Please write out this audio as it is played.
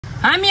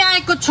हामी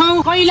आएको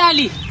छौं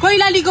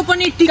कैलालीको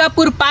पनि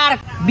टिकापुर पार्क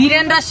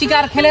वीरेन्द्र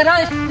शिकार खेलेर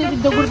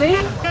दौड्दै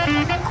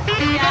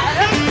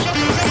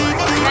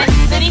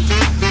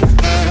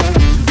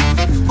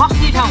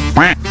बस्ने ठाउँ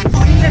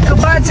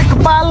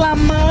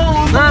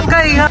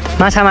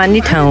माछा मार्ने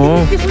ठाउँ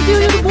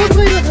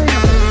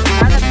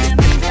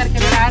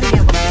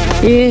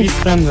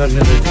विश्राम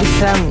गर्ने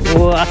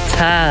ओ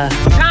अच्छा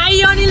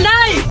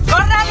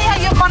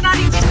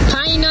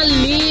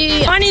फाइनल्ली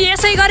अनि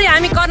यसै गरी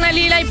हामी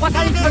कर्णालीलाई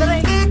पछाडि छोडेर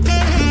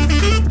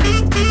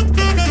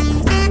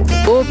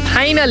ओ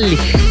फाइनल्ली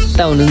त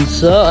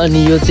हुनुहुन्छ। अनि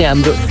यो चाहिँ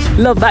हाम्रो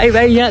ल बाई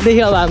बाई।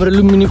 यहाँदेखि अब हाम्रो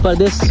लुम्बिनी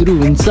प्रदेश सुरु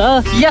हुन्छ।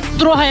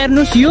 यत्रो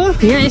हेर्नुहोस् यो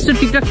यहाँ यसो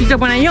टिकटक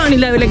बनायो अनि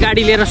अहिले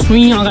गाडी लिएर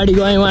सुई अगाडि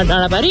गयो उहाँ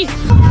डाँडा पारी।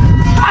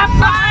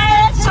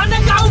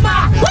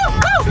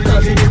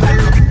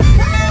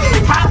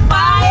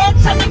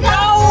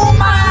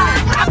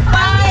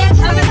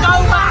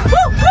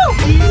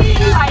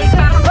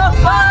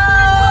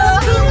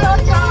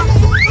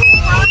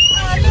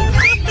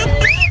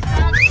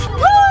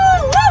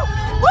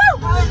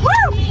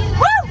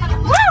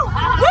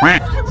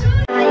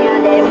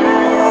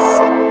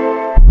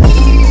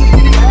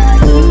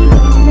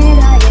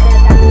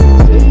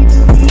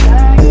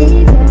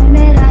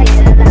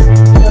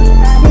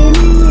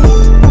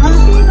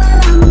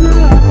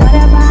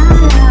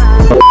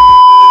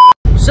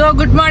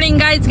 गुड मर्निङ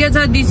गाइज, के छ?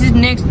 This is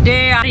next day.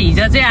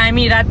 हिजो चाहिँ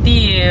हामी राति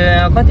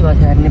कति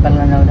बजे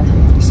नेपालमा जाँदा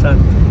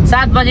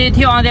 7 बजे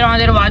थियो,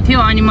 अँधेरो भएको थियो।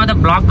 अनि म त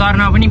भ्लग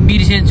गर्न पनि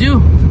बिर्सेछु।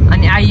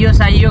 अनि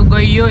आइयो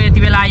गइयो, यति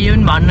बेला आइयो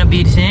पनि भन्न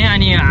बिर्सेँ।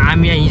 अनि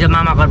हामी हिजो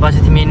मामा घर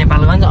बसेको थियौँ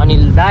नेपालगञ्ज। अनि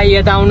दाइ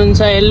यता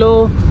आउनुहुन्छ, हेलो।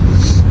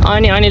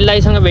 अनि अनिल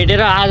दाइसँग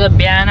भेटेर आज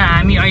बिहान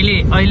हामी अहिले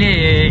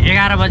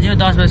 11 बजे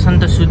 10 बजीसम्म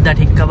त सुत्दा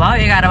ठिक्क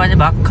भयो। 11 बजे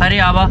भर्खरै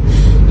अब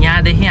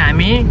यहाँदेखि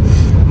हामी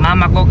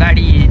मामाको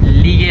गाडी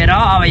लिगेर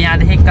अब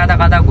यहाँदेखि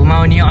कता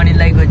घुमाउने अनिल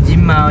दाइको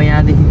जिम्मा हो।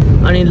 यहाँदेखि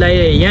अनिल दाइ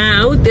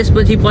यहाँ आऊ,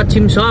 त्यसपछि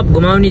पश्चिम सब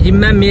घुमाउने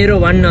जिम्मा मेरो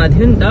भन्नु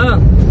थियो नि त।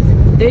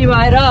 त्यही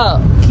भएर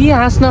के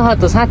हाँस्न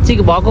त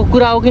साँच्चीको भएको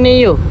कुरा हो कि नै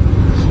यो।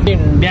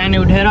 बिहानै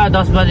उठेर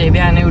 10 बजे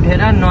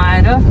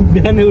नुहाएर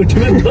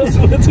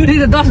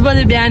 10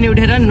 बजे बिहानै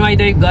उठेर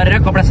नुहाइधुवाइ गरेर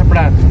कपडा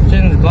सपडा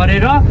चेन्ज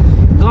गरेर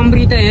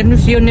गम्री त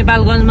हेर्नुहोस् यो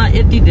नेपालगञ्जमा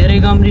यति धेरै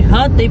गम्री छ।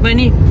 त्यही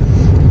पनि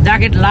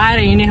ज्याकेट लाएर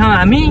हिँडेछौँ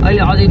हामी।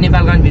 अहिले अझै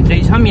नेपालगञ्ज भित्रै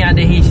छौँ।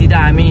 यहाँदेखि सिधा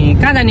हामी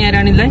कहाँ जाने अरे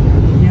अनिललाई?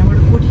 यहाँबाट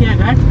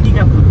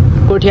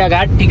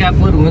कोठियाघाट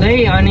टिकापुर हुँदै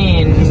अनि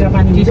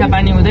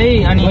चिसापानी हुँदै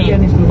अनि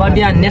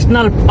बर्दिया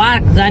नेसनल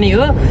पार्क जाने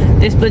हो।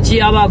 त्यसपछि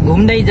अब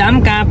घुम्दै जाम,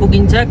 कहाँ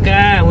पुगिन्छ,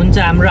 कहाँ हुन्छ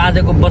हाम्रो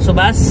आजको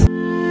बसोबास।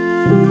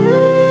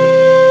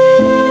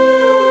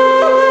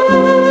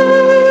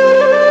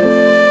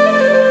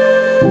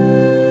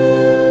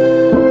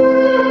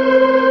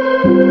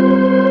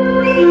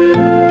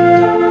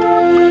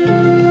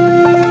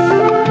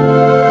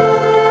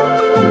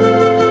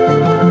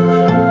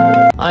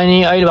 अनि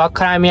अहिले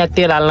भर्खर हामी यहाँ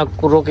तेल हाल्न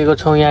रोकेको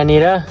छौँ।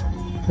 यहाँनिर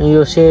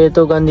यो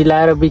सेतो गन्दी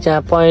लाएर बिचमा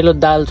पहेँलो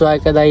दाल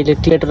चुहाएका दाइले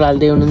पेट्रोल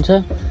हाल्दै हुनुहुन्छ।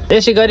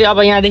 त्यसै गरी अब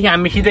यहाँदेखि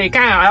हामी सिधै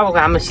कहाँ अब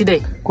हाम्रो सिधै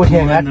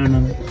कोठियाघाट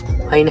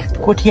होइन,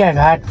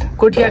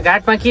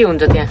 कोठियाघाटमा के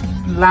हुन्छ त्यहाँ?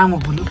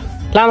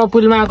 लामो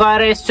पुलमा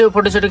गएर यसो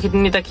फोटोसोटो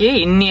खिच्ने त के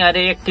हिँड्ने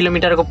अरे 1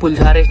 किलोमिटरको पुल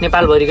छ अरे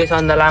नेपालभरिकै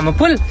सबभन्दा लामो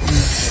पुल।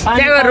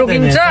 त्यहाँ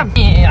रोकिन्छ।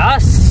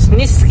 हस्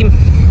निस्किम।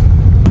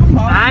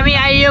 हामी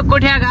आइयो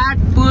कोठियाघाट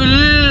पुल।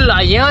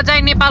 यो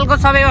चाहिँ नेपालको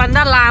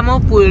सबैभन्दा लामो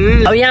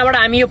पुल। अब यहाँबाट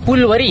हामी यो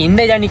पुलभरि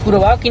हिँड्दै जाने कुरो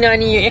भयो,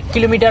 किनभने यो 1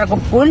 किलोमिटरको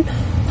पुल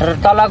र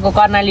तलको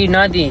कर्णाली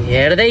नदी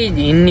हेर्दै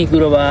हिँड्ने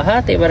कुरो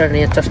भयो। त्यही भएर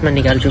यहाँ चस्मा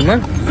निकाल्छु म।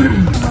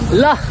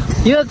 ल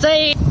यो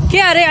चाहिँ के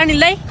अरे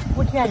अनिललाई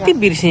के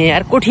बिर्सेँ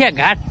यार,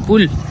 कोठियाघाट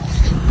पुल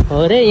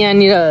हो रे।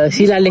 यहाँनिर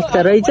शिलालेख त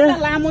रहेछ।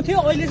 लामो थियो,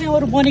 अहिले चाहिँ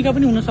अरू बनेका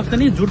पनि हुन सक्छ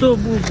नि, झुटो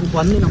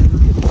भन्दैन।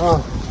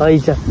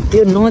 रहेछ।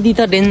 यो नदी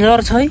त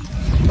डेन्जर छ है।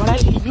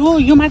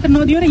 यो मात्र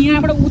नदी हो र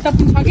यहाँबाट उता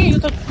पनि छ कि यो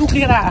त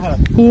टुक्रिएर आयो।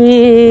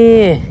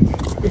 ए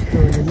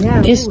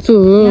त्यस्तो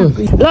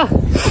ल।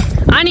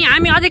 अनि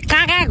हामी अझै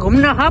कहाँ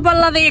घुम्न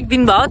बल्ल त 1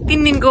 दिन भयो,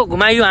 3 दिनको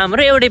घुमायो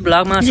हाम्रो एउटै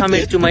भ्लगमा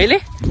समेट्छु मैले।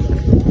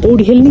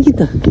 पौडी खेल्ने कि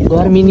त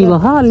गर्मी नि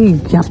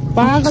भयो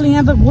पागल।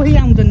 यहाँ त गोही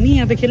आउँछ नि,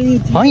 यहाँ त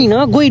खेल्ने होइन,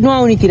 गोही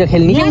नआउनेतिर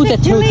खेल्ने कि उता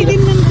छेउतिर।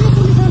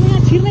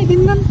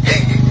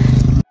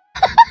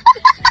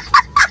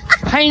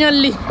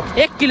 फाइनल्ली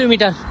 1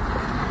 किलोमिटर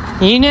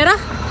हिँडेर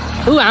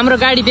हाम्रो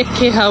गाडी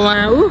देखेछ उहाँ।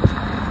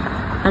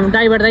 हाम्रो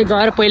ड्राइभर दाइ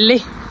गएर पहिल्यै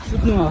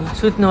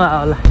सुत्नु भयो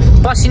होला।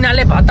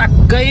 पसिनाले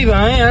भतक्कै भयो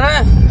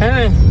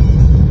होइन,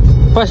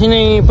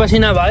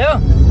 पसिना भयो।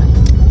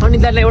 अनि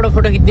त्यसलाई एउटा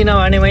फोटो खिच्दिन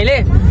भने मैले,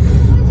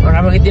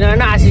 राम्रो खिच्दिन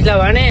भने आशिषलाई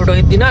भने फोटो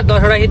खिच्दिन।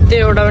 10वटा खिच्थेँ,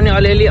 एउटा पनि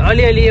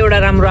अलिअलि एउटा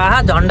राम्रो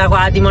आयो। झन्डाको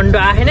आधी मन्डो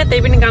आएन,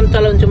 त्यही पनि काम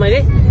चलाउँछु मैले।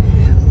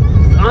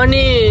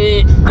 अनि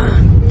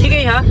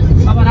ठिकै छ।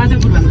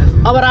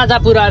 अब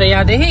राजापुर अरे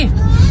यहाँदेखि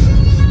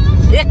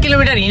 1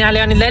 किलोमिटर हिँडाले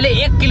अनिल दाइले।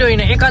 1 किलो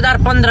होइन,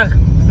 1015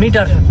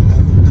 मिटर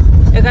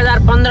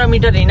 1015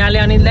 मिटर हिँडाले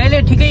अनिल दाइले।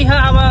 ठिकै छ।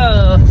 अब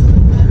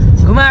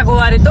घुमाएको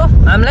अरे त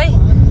हामीलाई।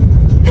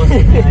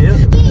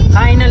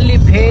 फाइनल्ली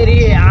फेरि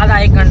आधा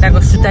 1 घन्टाको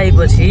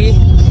सुताएपछि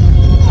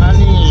अनि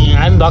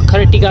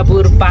भर्खरै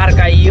टिकापुर पार्क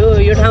आइयो।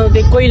 यो ठाउँ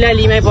चाहिँ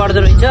कोइलालीमै पर्दो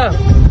रहेछ।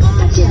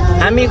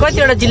 हामी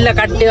कतिवटा जिल्ला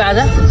काट्यो आज?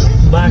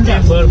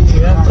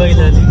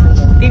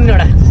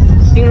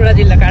 तीनवटा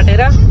जिल्ला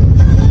काटेर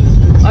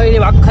अहिले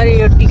भर्खरै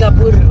यो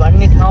टिकापुर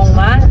भन्ने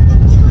ठाउँमा,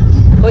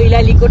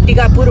 कोइलालीको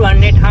टिकापुर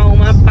भन्ने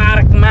ठाउँमा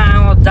पार्कमा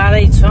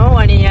जाँदैछौँ।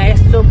 अनि यहाँ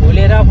यसो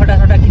भुलेर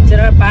फोटासोटा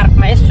खिचेर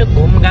पार्कमा यसो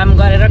घुमघाम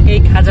गरेर केही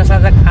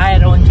खाजासाजा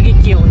खाएर हुन्छ कि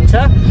के हुन्छ।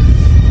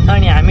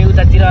 अनि हामी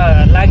उतातिर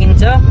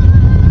लागिन्छ।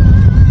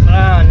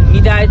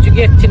 निदा आएछु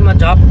कि एकछिनमा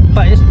झप्प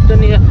यस्तो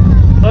नि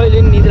अहिले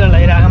निद्रा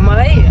लैरहेको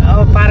मलाई। अब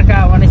पार्क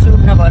आयो भने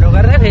उठ्न पर्यो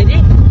गरेर फेरि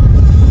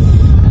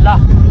ल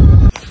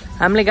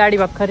हामीले गाडी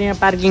भर्खर यहाँ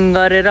पार्किङ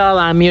गरेर अब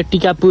हामी यो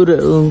टिकापुर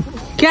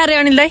के अरे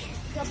अनिललाई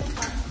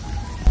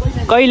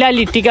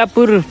कैलाली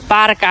टिकापुर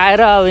पार्क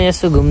आएर अब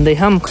यसो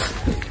घुम्दैछौँ।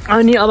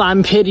 अनि अब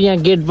हामी फेरि यहाँ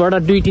गेटबाट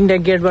 2-3टा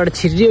गेटबाट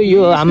छिर्यो।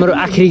 यो हाम्रो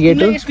आखिरी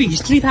गेट हो। यसको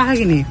हिस्ट्री थाहा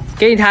कि नि?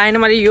 केही थाहा छैन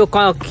मैले। यो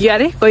के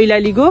अरे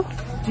कैलालीको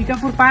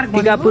टिकापुर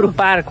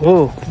पार्क हो।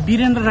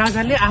 वीरेन्द्र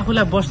राजाले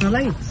आफूलाई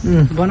बस्नलाई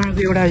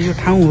बनाएको एउटा यो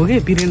ठाउँ हो कि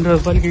वीरेन्द्र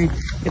कहिले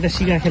यता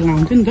सिका खेल्न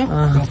आउँथ्यो नि त।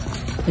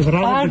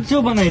 पार्क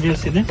जो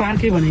बनाइदियो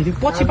पार्कै बनाइदियो।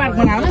 पछि पार्क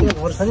बनायो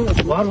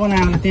घर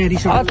बनायो त्यहाँ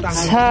रिसोर्ट।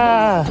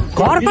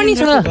 घर पनि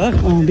छ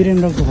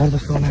वीरेन्द्रको घर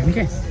जस्तो बनाएको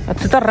क्या।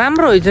 अच्छा त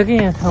राम्रो हुन्छ कि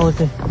यहाँ ठाउँ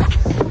चाहिँ।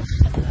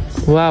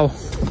 वाउ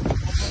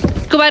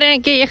यसको बारेमा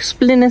केही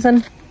एक्सप्लेनेसन?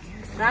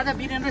 राजा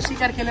वीरेन्द्र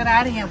शिकार खेलेर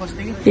आएर यहाँ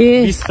बस्थे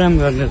कि विश्राम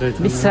गर्ने रहेछ।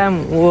 विश्राम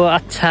ओ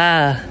अच्छा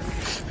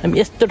हामी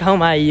यस्तो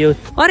ठाउँमा आइयो।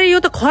 अरे यो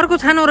त खरको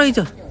छानो रहेछ।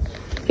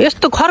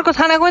 यस्तो खरको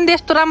छानाको नि त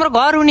यस्तो राम्रो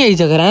घर हुने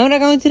रहेछ घर हाम्रो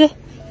गाउँतिर।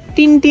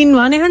 टिन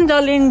भनेको नि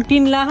जसले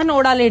टिन लाखन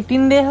ओडाले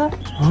टिन देख।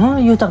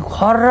 यो त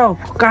खर र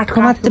काठको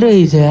मात्रै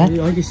रहेछ यार।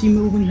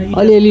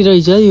 अलिअलि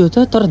रहेछ यो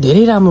त तर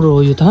धेरै राम्रो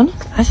हो यो त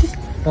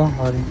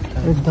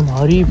एकदम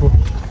हरिबो।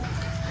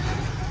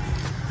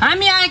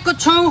 हामी आएको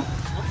छौँ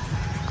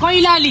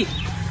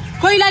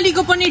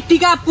कैलालीको पनि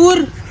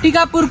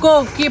टिकापुरको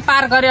के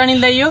पार्क अरे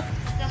अनिल दाइ? यो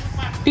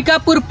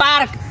टिकापुर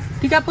पार्क।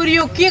 टिकापुर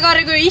यो के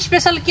गरेको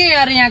स्पेसल के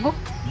अरे यहाँको?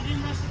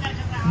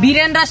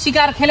 वीरेन्द्र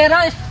शिकार खेलेर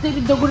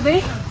यसरी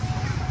दगुर्दै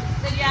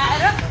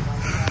आएर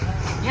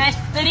यहाँ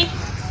यसरी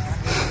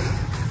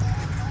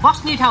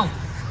बस्ने ठाउँ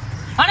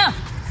होइन।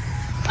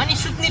 अनि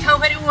सुत्ने ठाउँ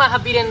फेरि उहाँ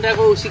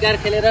वीरेन्द्रको शिकार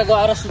खेलेर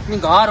गएर सुत्ने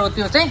घर हो।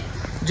 त्यो चाहिँ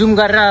जुम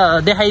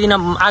गरेर देखाइदिन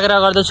आग्रह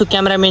गर्दछु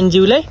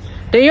क्यामेराम्यानज्यूलाई।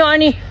 त्यही हो।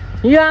 अनि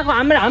यहाँको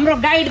हाम्रो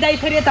गाइड दाइ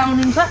फेरि यता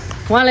आउनुहुन्छ।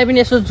 उहाँलाई पनि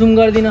यसो जुम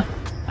गरिदिन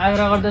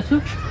आग्रह गर्दछु।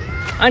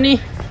 अनि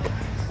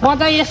म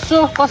चाहिँ यसो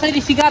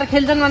कसरी शिकार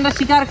खेल्छन् भनेर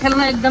शिकार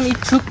खेल्न एकदम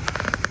इच्छुक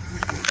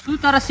छु।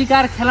 तर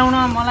शिकार खेलाउन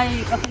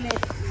मलाई कसैले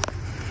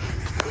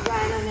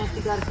सिकाएन।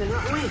 शिकार खेल्न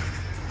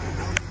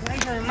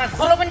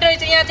खोलो पनि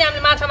रहेछ यहाँ चाहिँ।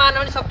 हामीले माछा मार्न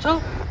पनि सक्छौँ।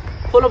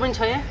 खोलो पनि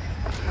छ यहाँ।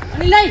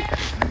 अनि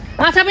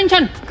माछा पनि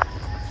छन्।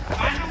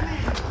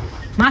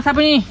 माछा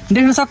पनि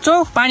देख्न सक्छौ।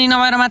 पानी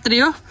नभएर मात्रै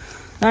हो।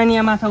 अनि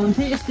यहाँ माछा हुन्छ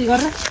यस्तै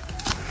गरेर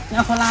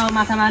यहाँ खोलामा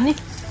माछा मार्ने।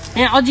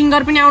 यहाँ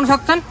अजिङ्गर पनि आउन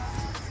सक्छन्।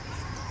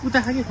 उता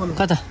खालि खोलो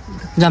कता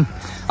जाम।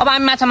 अब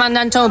हामी माछा मार्न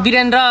जान्छौँ।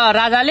 वीरेन्द्र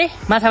राजाले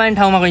माछा मार्ने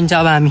ठाउँमा गइन्छ।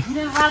 अब हामी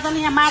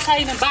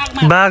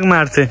बाघ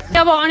मार्छ।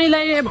 अब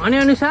अनिलले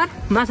भनेअनुसार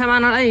माछा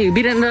मार्नलाई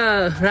वीरेन्द्र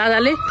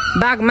राजाले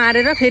बाघ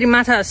मारेर फेरि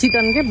माछा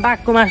सितन के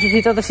बाघको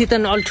मासुसित त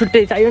सितन अलि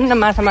छुट्टै चाहियो नि त।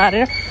 माछा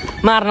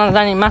मार्न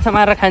जाने माछा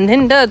मारेर खान्थे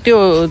नि त। त्यो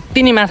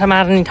तिनी माछा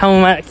मार्ने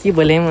ठाउँमा के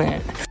बोले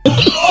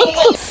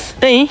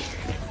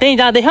त्यहीँ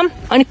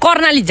जाँदैछौँ। अनि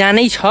कर्णाली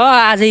जानै छ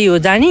आजै हो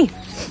जाने।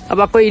 अब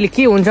कहिले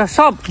के हुन्छ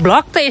सब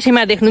भ्लग त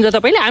यसैमा देख्नुहुन्छ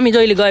तपाईँले। हामी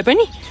जहिले गए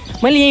पनि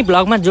मैले यही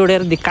भ्लगमा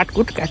जोडेर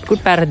काटकुट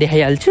पारेर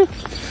देखाइहाल्छु।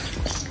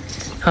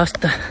 हस्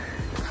त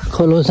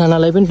खोलो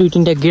सानालाई पनि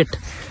 2-3टा गेट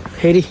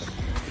फेरि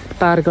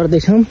पार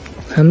गर्दैछौँ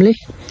हामीले।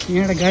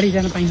 यहाँबाट गाडी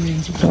जान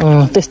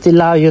पाइँदैन। त्यस्तै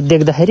ला यो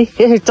देख्दाखेरि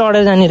यसरी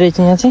चढेर जाने रहेछ।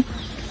 यहाँ चाहिँ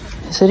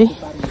यसरी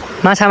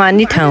माछा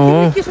मार्ने ठाउँ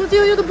हो।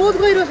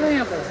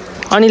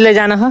 अनिललाई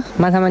जान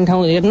माछा मार्ने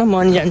ठाउँ हेर्न म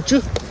अनि जान्छु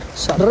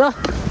सर।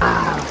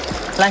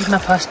 लाइफमा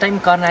फर्स्ट टाइम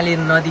कर्णाली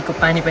नदीको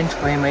पानी पनि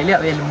छोएँ मैले।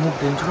 अब यसले मुख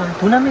धुन्छु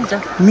धुन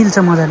मिल्छ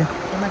मजाले।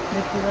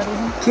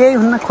 केही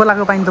हुन्न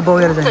खोलाको पानी त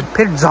बगेर जान्छ।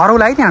 फेरि झरो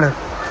लाग्यो त्यहाँबाट।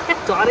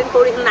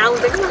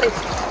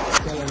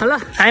 ल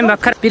हामी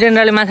भर्खर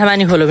वीरेन्द्रले माछा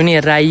मार्ने खोलो पनि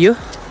हेरेर आइयो।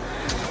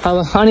 अब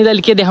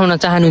अनिलले के देखाउन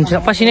चाहनुहुन्छ?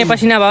 पसिनै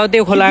पसिना भयो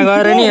त्यो खोला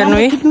गएर नि हेर्नु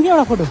है।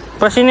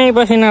 पसिनै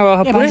पसिना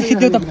भयो पुरै।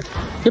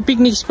 यो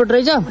पिकनिक स्पोट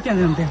रहेछ।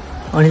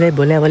 अनिलाई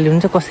भोलि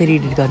हुन्छ कसरी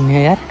एडिट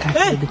गर्ने यार।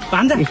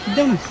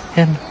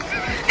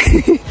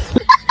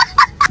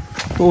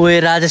 ओए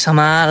राजा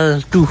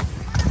समाल 2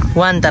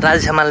 1 त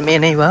राजा समाल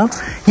मेनै भयो।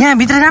 यहाँ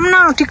भित्र जाम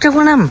न टिकटक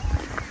बनाम।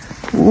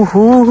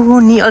 ओहो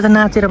नि अझ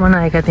नाचेर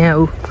बनाएका त्यहाँ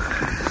ऊ।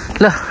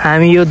 ल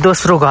हामी यो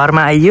दोस्रो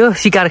घरमा आइयो।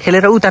 शिकार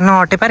खेलेर उता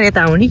नहटे पार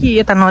यता आउने कि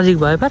यता नजिक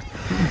भयो पार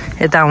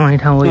यता आउने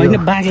ठाउँ हो।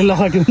 बाघले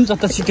लहट्यो हुन्छ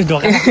त सिटै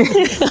ढोका।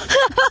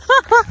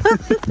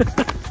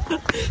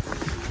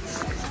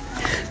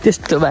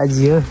 त्यस्तो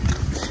बाजी हो।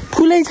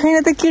 फुलै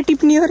छैन त के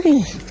टिप्ने हो रे।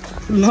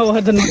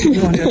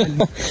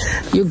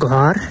 यो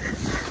घर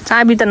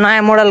चाबी त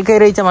नयाँ मोडलकै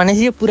रहेछ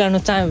भनेपछि यो पुरानो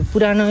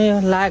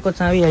लागेको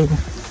चाबी होइन।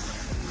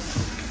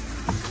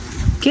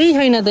 केही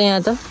छैन त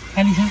यहाँ त।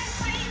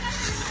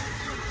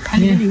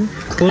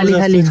 खाली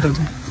खाली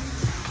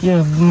यो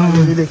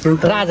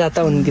राजा त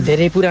हुन् कि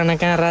धेरै पुराना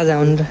कहाँ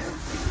राजा हुन् र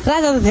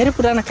राजा त धेरै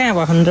पुराना कहाँ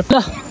भएन र ल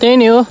त्यही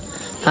नै हो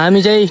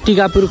हामी चाहिँ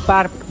टिकापुर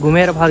पार्क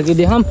घुमेर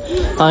फर्किदियौँ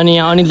अनि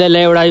अनिल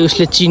दाइलाई एउटा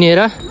उसले चिनेर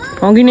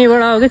अघि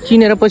नैबाट हो कि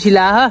चिनेर पछि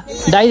लाह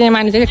दाइ दाइ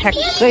मानिन्छ कि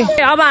ठ्याक्कै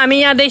अब हामी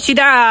यहाँदेखि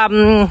सिधा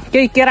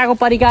केही केराको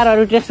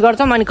परिकारहरू टेस्ट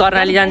गर्छौँ अनि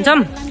कर्णाली जान्छौँ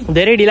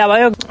धेरै ढिला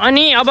भयो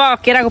अनि अब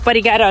केराको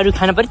परिकारहरू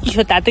खानु पर्यो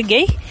चिसो तातो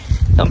केही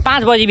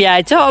 5 बजी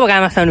भ्याएछ अब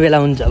घाम आउने बेला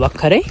हुन्छ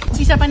भर्खरै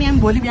चिसा पानी हामी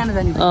भोलि बिहान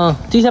जाने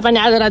चिसा पानी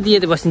आज राति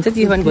यतै बसिन्छ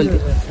चिसा पानी भोलि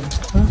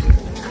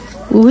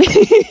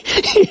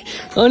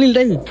अनिल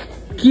दाइ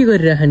के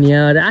गरिरहेको नि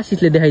यहाँ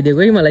आशिषले देखाइदिएको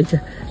है मलाई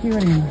चाहिँ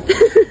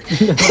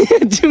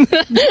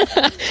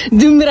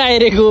जुम्रा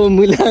हेरेको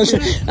मुला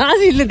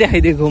आशिषले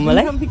देखाइदिएको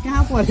मलाई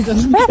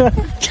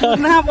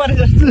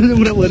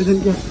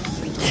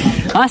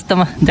हस् त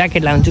म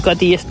ज्याकेट लाउँछु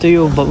कति यस्तो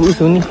यो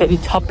उस हुने फेरि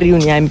छप्री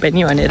हुने हामी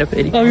पनि भनेर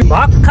फेरि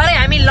भर्खरै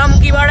हामी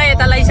लम्कीबाट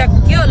यता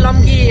लगाइसक्यो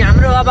लम्की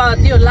हाम्रो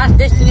अब त्यो लास्ट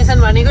डेस्टिनेसन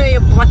भनेको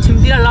यो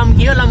पश्चिमतिर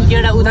लम्की हो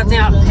लम्कीबाट उता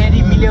चाहिँ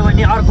फेरि मिल्यो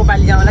भने अर्को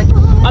पालि जाउँला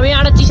अब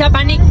यहाँबाट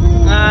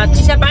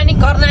चिसापानी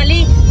कर्णाली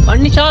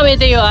भन्ने सब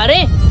यतै हो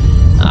अरे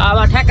अब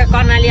ठ्याक्क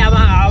कर्णाली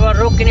अब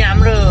रोक्ने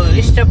हाम्रो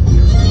स्टप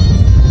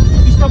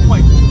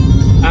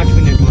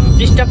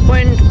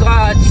पोइन्ट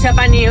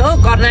चिसापानी हो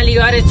कर्णाली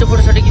गएर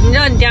चोपटो किन्छ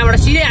अनि त्यहाँबाट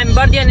सिधै हामी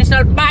बर्दिया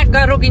नेसनल पार्क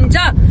गएर रोकिन्छ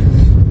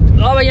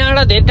अब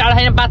यहाँबाट धेरै टाढा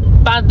छैन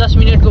 5-10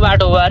 मिनटको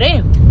बाटो हो अरे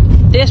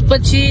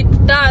त्यसपछि त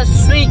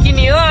सुई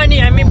किने हो अनि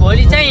हामी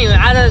भोलि चाहिँ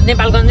आज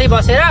नेपालगञ्जै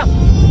बसेर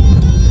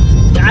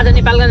आज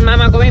नेपालगञ्ज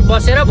मामाकोमै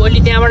बसेर भोलि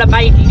त्यहाँबाट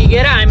बाइक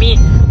लिएर हामी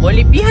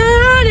भोलि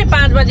बिहानै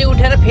 5 बजे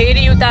उठेर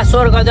फेरि उता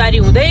स्वर्गद्वारी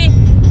हुँदै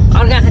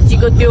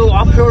अर्घाखाँचीको त्यो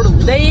अफरोड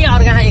हुँदै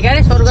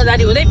अर्घाखाँची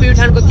स्वर्गद्वारी हुँदै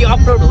प्युठानको त्यो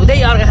अफरोड हुँदै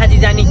अर्घाखाँची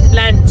जाने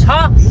प्लान छ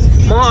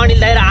म अनिल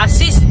दाइ र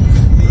आशिष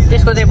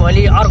त्यसको चाहिँ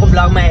भोलि अर्को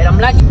ब्लगमा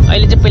हेरौँला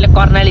अहिले चाहिँ पहिला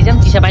कर्णाली जाम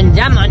चिसापानी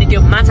जाम अनि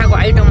त्यो माछाको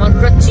आइटमहरू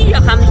र चिया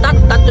खाम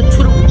तत्त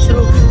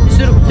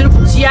छुरुप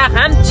चिया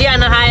खाम चिया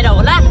नखाएर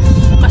होला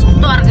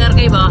कस्तो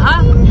अर्कै भयो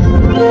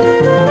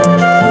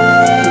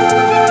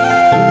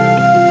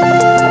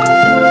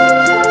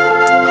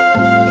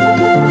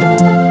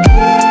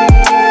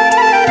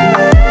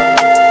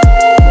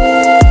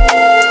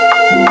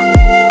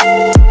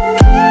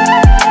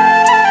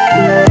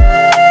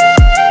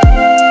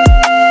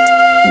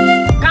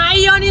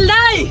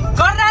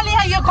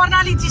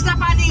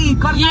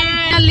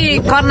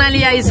कर्णाली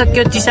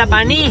आइसक्यो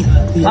चिसापानी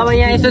अब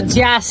यहाँ यसो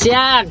चिया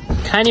स्या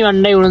खाने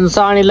भन्दै हुनुहुन्छ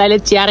अनिलले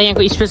चिया र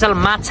यहाँको स्पेसल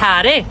माछा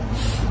अरे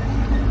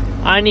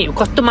अनि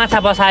कस्तो माछा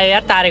बसायो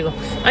यार तारेको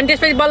अनि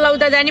त्यसपछि बल्ल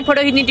उता जाने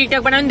फोटो खिच्ने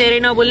टिकटक बनाउने धेरै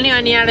नबोल्ने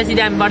अनि यहाँबाट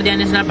सिधै हामी बर्दिया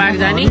नेसनल पार्क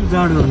जाने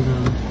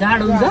जाड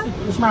हुन्छ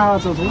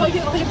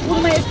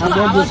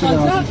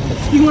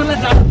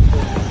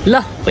ल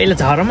पहिला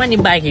झरौँ अनि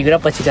बाइक हिँडेर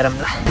पछि गरौँ ल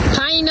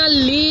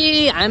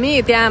फाइनल्ली हामी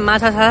त्यहाँ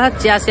माछा साछा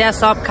चिया स्या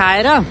सब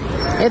खाएर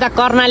यता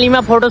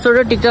कर्णालीमा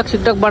फोटोसोटो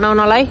टिकटक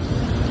बनाउनलाई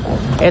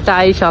यता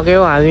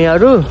आइसक्यौँ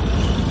हामीहरू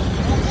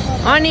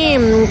अनि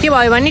के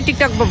भयो भने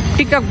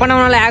टिकटक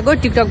बनाउनलाई आएको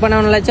टिकटक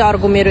बनाउनलाई चाहिँ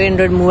अर्को मेरो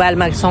एन्ड्रोइड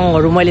मोबाइलमा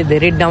सङहरू मैले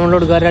धेरै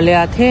डाउनलोड गरेर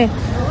ल्याएको थिएँ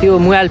त्यो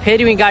मोबाइल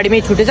फेरि गाडीमै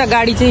छुटेछ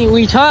गाडी चाहिँ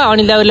उही छ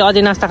अनि दाइले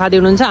अझै नास्ता खाँदै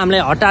हुनुहुन्छ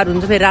हामीलाई हतार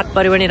हुन्छ फेरि रात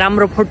पऱ्यो भने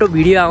राम्रो फोटो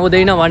भिडियो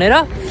आउँदैन भनेर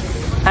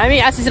हामी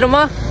आशिष र म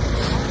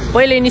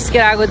पहिले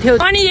निस्केर आएको थियो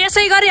अनि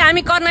यसै गरी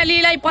हामी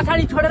कर्णालीलाई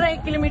पछाडि छोडेर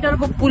 1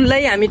 किलोमिटरको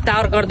पुललाई हामी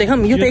तार गर्दैछौँ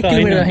यो त 1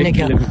 किलोमिटर होइन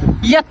क्या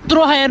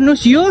यत्रो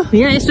हेर्नुहोस् यो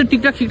यहाँ यस्तो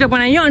टिकटक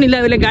बनाइयो अनि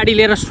दाइले गाडी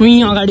लिएर सुई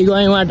अगाडि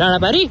गयो उहाँ डाँडा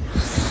पारी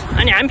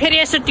अनि हामी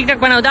फेरि यस्तो टिकटक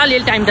बनाउँदा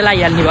अलिअलि टाइम त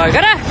लागिहाल्ने भयो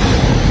क्या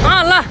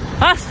ल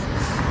हस्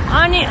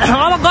अनि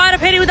अब गएर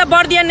फेरि उता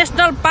बर्दिया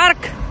नेसनल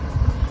पार्क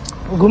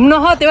घुम्न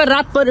हो त्यही भएर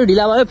रात पऱ्यो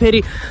ढिला भयो फेरि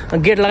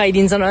गेट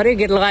लगाइदिन्छन् अरे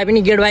गेट लगाए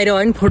पनि गेट बाहिर भयो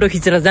भने फोटो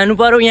खिचेर जानु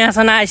पर्यो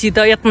यहाँसम्म आएपछि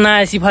त यत्न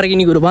आएपछि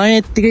फर्किने कुरो भएन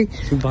यत्तिकै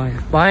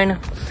भएन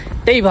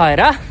त्यही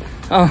भएर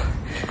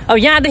अब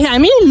यहाँदेखि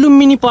हामी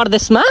लुम्बिनी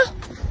प्रदेशमा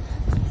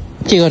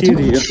के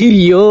गर्छौँ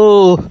छिरियो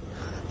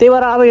त्यही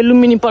भएर अब यो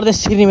लुम्बिनी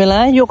प्रदेश छिर्ने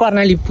बेला यो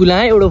कर्णाली पुल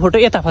एउटा फोटो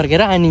यता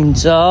फर्केर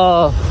हानिन्छ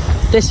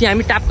त्यसपछि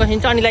हामी टाप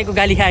खिन्छ अनिलाईको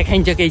गाली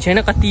खाइन्छ केही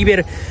छैन कति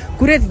बेर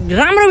कुरै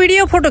राम्रो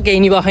भिडियो फोटो केही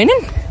नि भयो छैन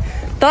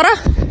तर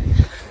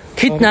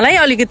खिच्नलाई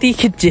अलिकति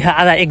खिच्छ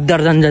आधा 1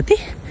 दर्जन जति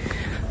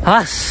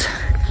हस्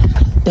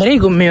धेरै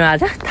घुम्यौँ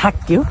आज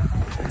थाक्यो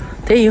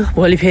त्यही हो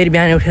भोलि फेरि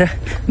बिहान उठेर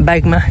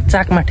बाइकमा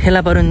चाकमा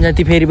ठेला परुन्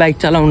जति फेरि बाइक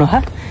चलाउनु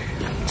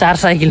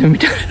 400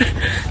 किलोमिटर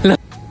ल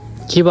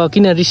के भयो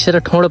किन रिसेर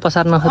ठोडो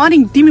पसार्न अनि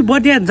तिमी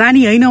बर्दिया जाने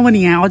होइन भने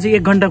यहाँ अझै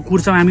 1 घन्टा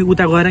कुर्छौ हामी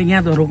उता गएर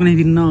यहाँ त रोक्नै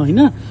दिन्न होइन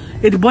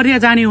यदि बर्दिया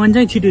जाने हो भने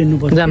चाहिँ छिटो हिँड्नु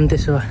पर्छ जाम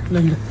त्यसो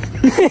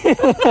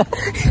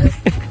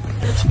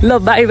ल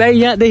बाई बाई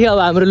यहाँदेखि अब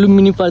हाम्रो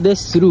लुम्बिनी प्रदेश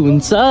सुरु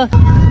हुन्छ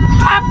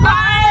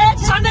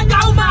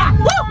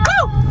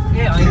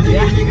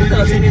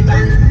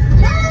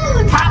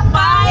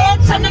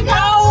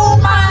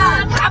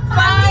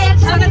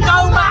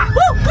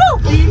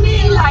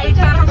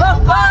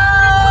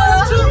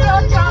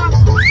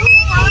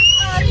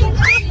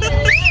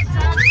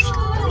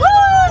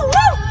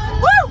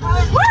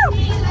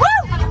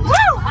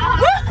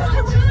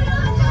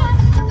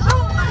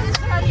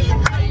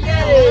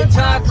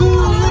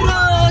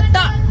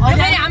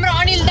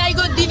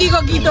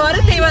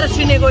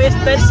भनेको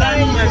यस्तै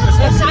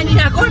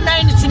सानीमाको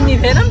नाइन सुन्ने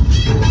फेर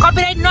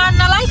कपिराइट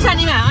नलाइ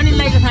सानीमा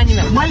अनिललाईको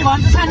सानीमा मैले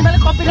भन्छु सानीमाले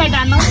कपिराइट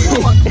हान्नु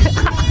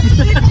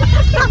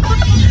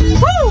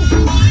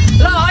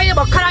ल अहिले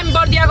भर्खर हामी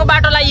बर्दियाको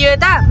बाटो लागियो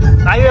यता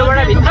हाइवेबाट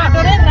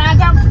भित्र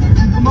राजा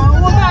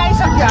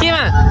आइसक्यो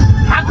केमा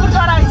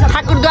ठाकुरद्वारा आइसक्यो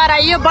ठाकुरद्वारा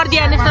यो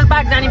बर्दिया नेसनल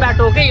पार्क जाने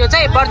बाटो हो के यो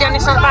चाहिँ बर्दिया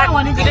नेसनल पार्क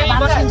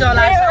बसिन्छ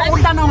होला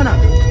उल्टा नहुन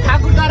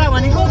ठाकुरद्वारा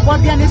भनेको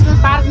बर्दिया नेसनल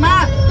पार्कमा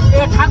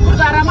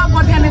ठाकुरद्वारामा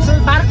बर्दिया नेसनल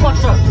पार्क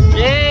पर्छ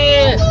ए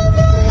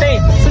त्यही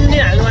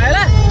सुनिहाल्नु भयो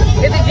होला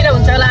यतितिर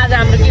हुन्छ होला आज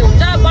हाम्रो के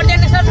हुन्छ बर्दिया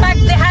नेसनल पार्क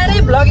देखाएरै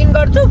भ्लगिङ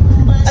गर्छु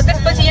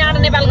त्यसपछि यहाँ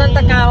नेपालगञ्ज त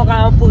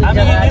कहाँ पुगिन्छ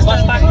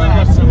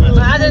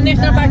आज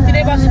नेसनल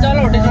पार्कतिरै बसिन्छ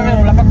होला होटेल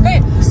होला पक्कै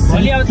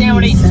भोलि अब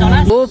त्यहाँबाट हिँड्छ होला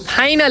हो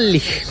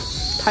फाइनल्ली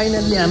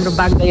हाम्रो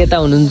बाग्दा यता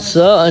हुनुहुन्छ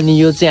अनि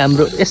यो चाहिँ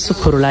हाम्रो यसो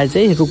खोरोलाई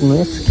चाहिँ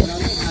रोक्नुहोस्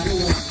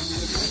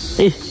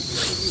ए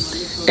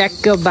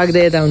ट्याक्क बाग्दा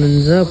यता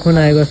हुनुहुन्छ फोन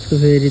आएको जस्तो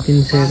फेरि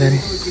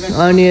 311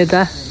 अनि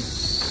यता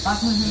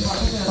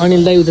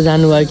अनिल दाइ उता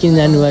जानुभयो किन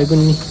जानुभयो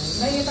कुन्नी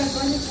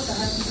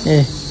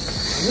ए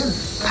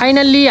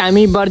फाइनल्ली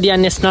हामी बर्दिया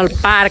नेसनल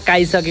पार्क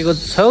आइसकेको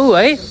छौँ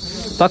है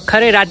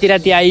भर्खरै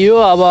राति आइयो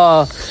अब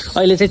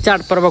अहिले चाहिँ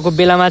चाडपर्वको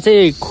बेलामा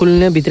चाहिँ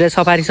खुल्ने भित्र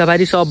सफारी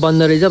सब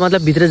बन्द रहेछ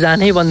मतलब भित्र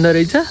जानै बन्द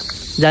रहेछ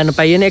जानु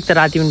पाइएन एक त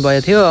राति पनि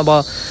भएको थियो अब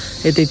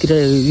यतैतिर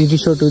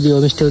रिसोर्ट उयो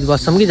होमस्टे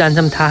बस्छौँ कि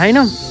जान्छौँ थाहा छैन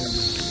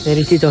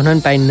फेरि चिचाउन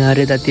पनि पाइन्न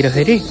अरे यतातिर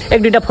फेरि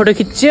 1-2 फोटो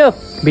खिच्यो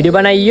भिडियो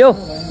बनाइयो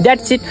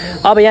द्याट्स इट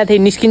अब यहाँदेखि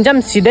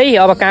निस्किन्छौँ सिधै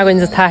अब कहाँ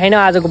गइन्छ थाहा छैन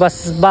आजको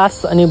बस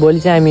अनि भोलि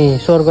चाहिँ हामी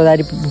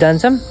स्वर्गदारी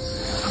जान्छौँ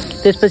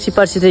त्यसपछि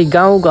पर्सि चाहिँ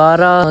गाउँ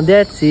घर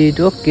that's it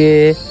okay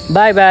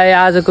by by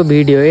आजको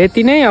भिडियो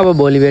यति नै अब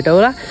भोलि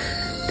भेटौँला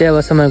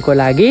त्यहाँसम्मको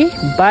लागि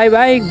बाई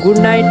बाई गुड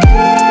नाइट